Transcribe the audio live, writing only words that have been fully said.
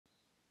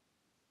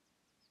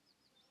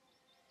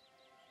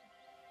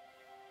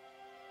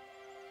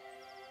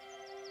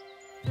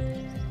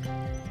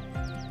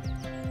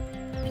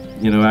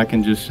you know, I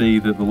can just see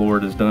that the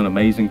Lord has done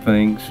amazing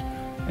things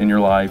in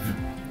your life.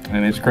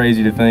 And it's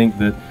crazy to think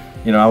that,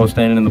 you know, I was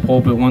standing in the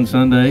pulpit one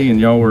Sunday and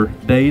y'all were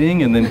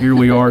dating, and then here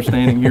we are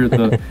standing here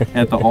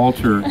at the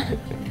altar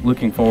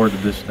looking forward to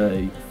this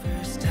day.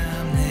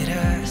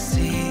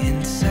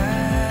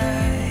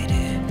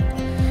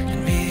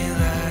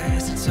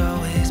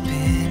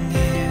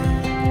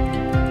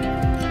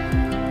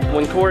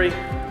 When Corey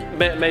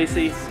met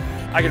Maci,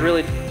 I could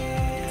really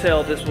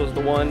tell this was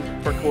the one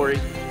for Corey.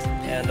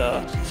 And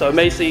so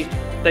Maci,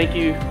 thank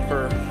you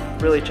for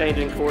really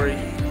changing Corey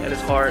and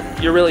his heart.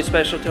 You're really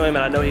special to him,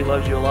 and I know he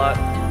loves you a lot.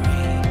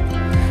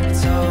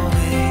 It's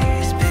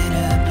always been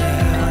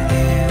about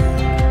you.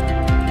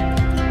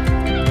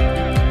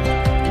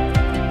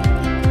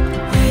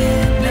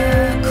 When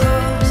I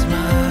close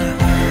my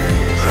eyes,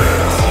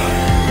 it's you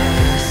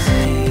I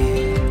see.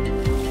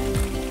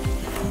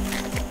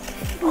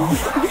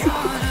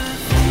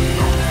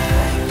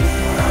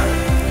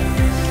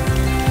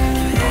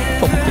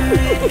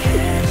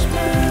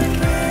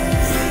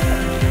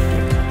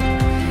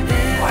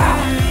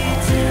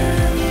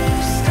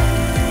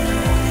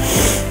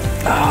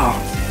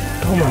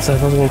 I told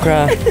myself I was gonna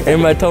cry.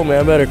 Everybody told me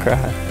I better cry.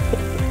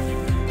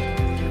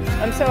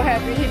 I'm so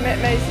happy he met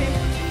Maci.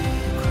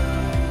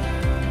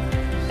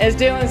 As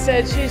Dylan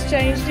said, she's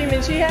changed him,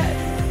 and she has.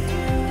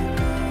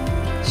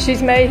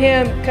 She's made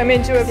him come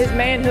into his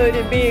manhood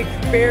and be a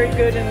very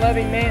good and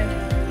loving man.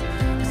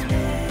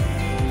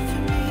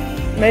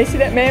 Maci,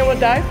 that man will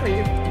die for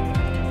you.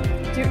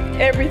 Do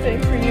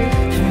everything for you.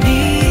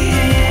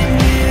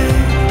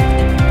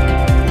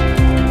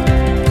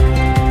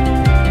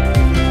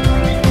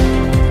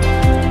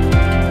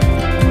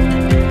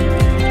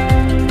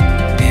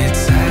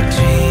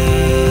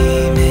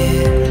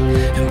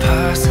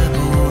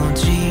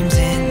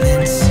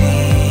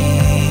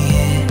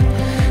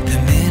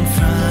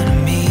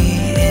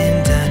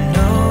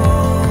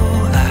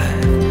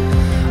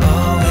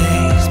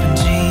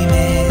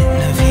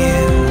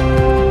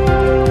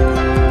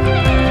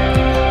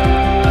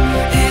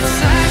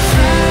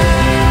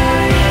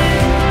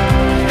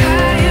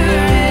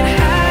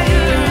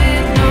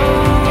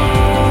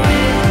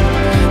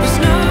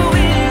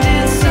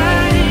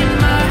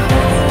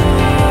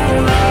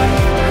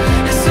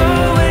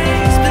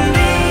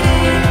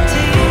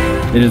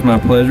 It is my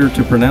pleasure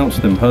to pronounce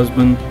them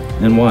husband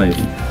and wife,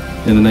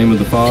 in the name of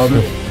the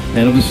Father,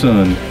 and of the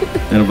Son,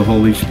 and of the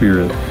Holy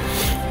Spirit.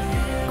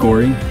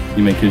 Corey,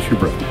 you may kiss your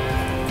brother.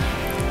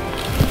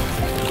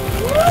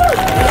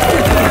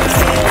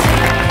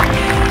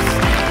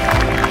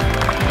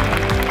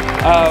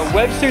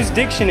 Webster's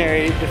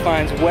dictionary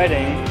defines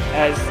wedding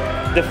as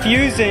the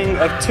fusing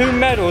of two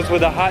metals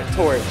with a hot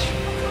torch.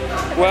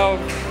 Well,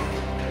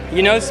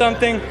 you know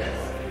something?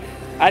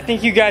 I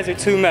think you guys are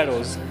two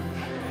metals.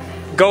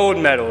 Gold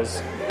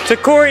medals. To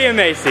Corey and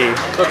Maci.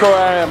 So Corey,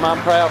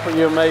 I'm proud for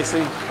you and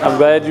Maci. I'm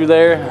glad you're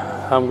there.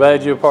 I'm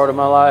glad you're a part of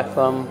my life.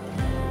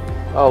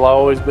 I'll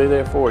always be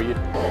there for you.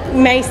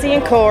 Maci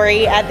and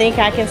Corey, I think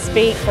I can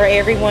speak for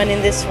everyone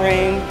in this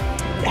room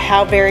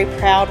how very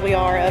proud we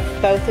are of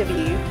both of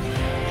you,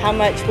 how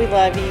much we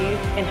love you,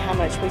 and how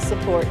much we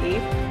support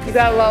you. You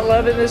got a lot of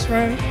love in this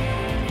room,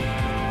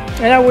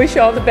 and I wish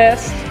you all the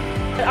best.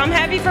 I'm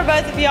happy for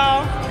both of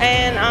y'all,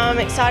 and I'm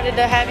excited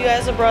to have you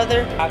as a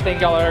brother. I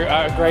think y'all are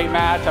a great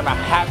match. I'm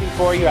happy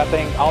for you. I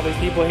think all these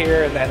people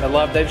here and the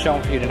love they've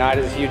shown for you tonight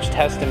is a huge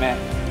testament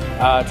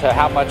to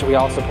how much we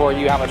all support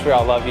you, how much we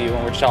all love you,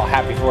 and we're just all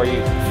happy for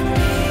you.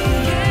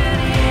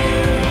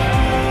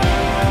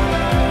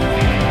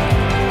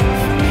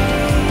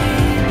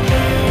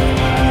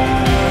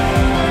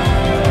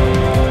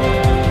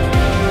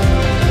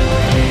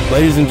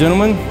 Ladies and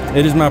gentlemen,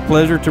 it is my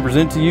pleasure to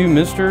present to you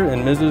Mr.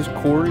 and Mrs.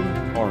 Corey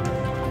Harmon.